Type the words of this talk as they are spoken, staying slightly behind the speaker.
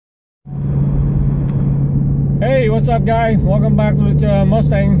what's up guys? Welcome back to the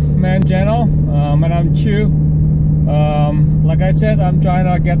Mustang Man channel. My name is Chu. Like I said, I'm trying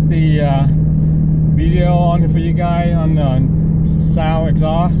to get the video on for you guys on sound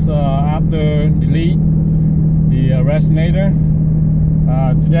exhaust after delete the resonator.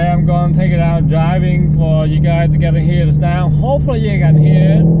 Today I'm going to take it out driving for you guys to get to hear the sound. Hopefully you can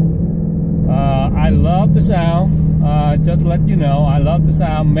hear it. I love the sound. Just to let you know, I love the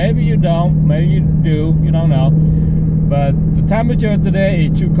sound. Maybe you don't, maybe you do, you don't know. But the temperature today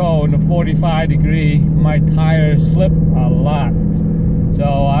is too cold, 45 degrees. My tires slip a lot.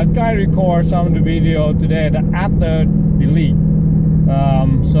 So I'm trying to record some of the video today after delete.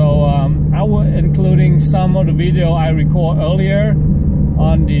 I will including some of the video I record earlier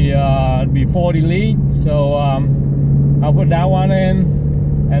on the before delete. So I'll put that one in.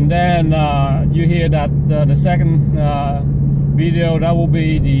 And then you hear that the second video, that will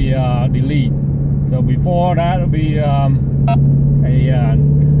be the delete. So before that will be a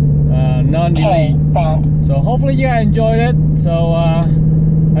non-delete. So hopefully you guys enjoyed it. So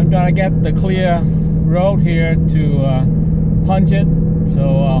I'm trying to get the clear road here to punch it. So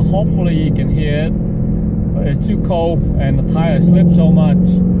hopefully you can hear it. But it's too cold and the tires slip so much.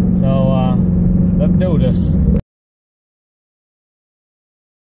 So let's do this.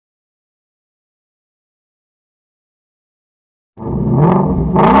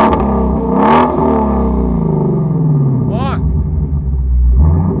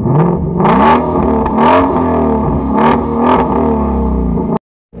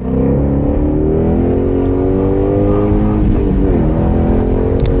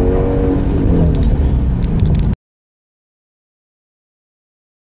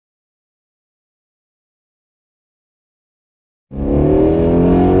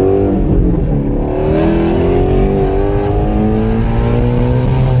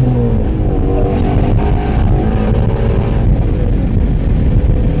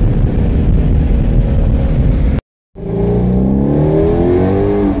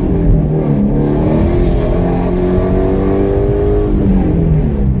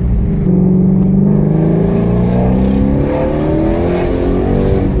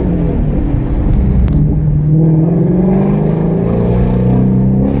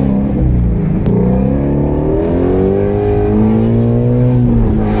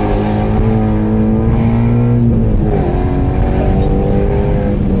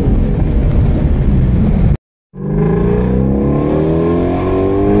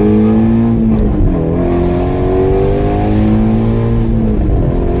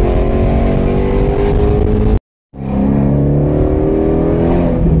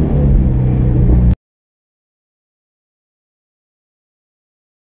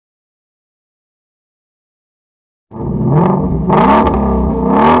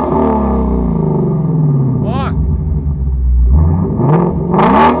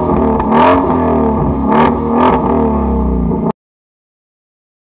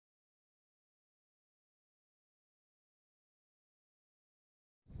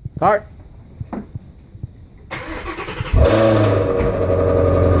 Start.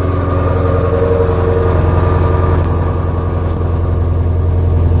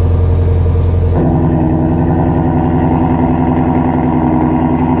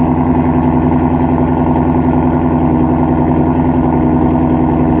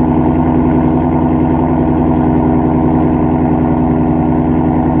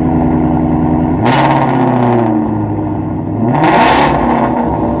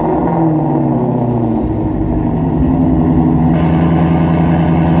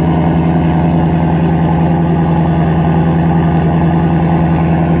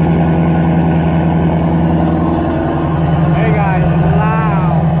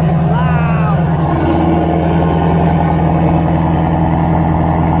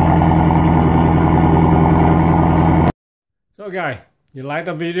 So guys, you like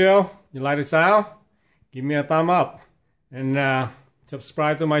the video? You like the sound? Give me a thumb up and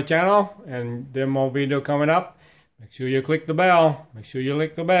subscribe to my channel, and there are more video coming up. Make sure you click the bell. Make sure you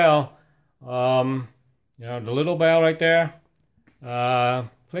click the bell. You know, the little bell right there.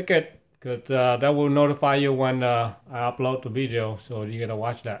 Click it, because that will notify you when I upload the video, so you gotta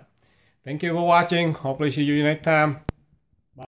watch that. Thank you for watching. Hopefully see you next time.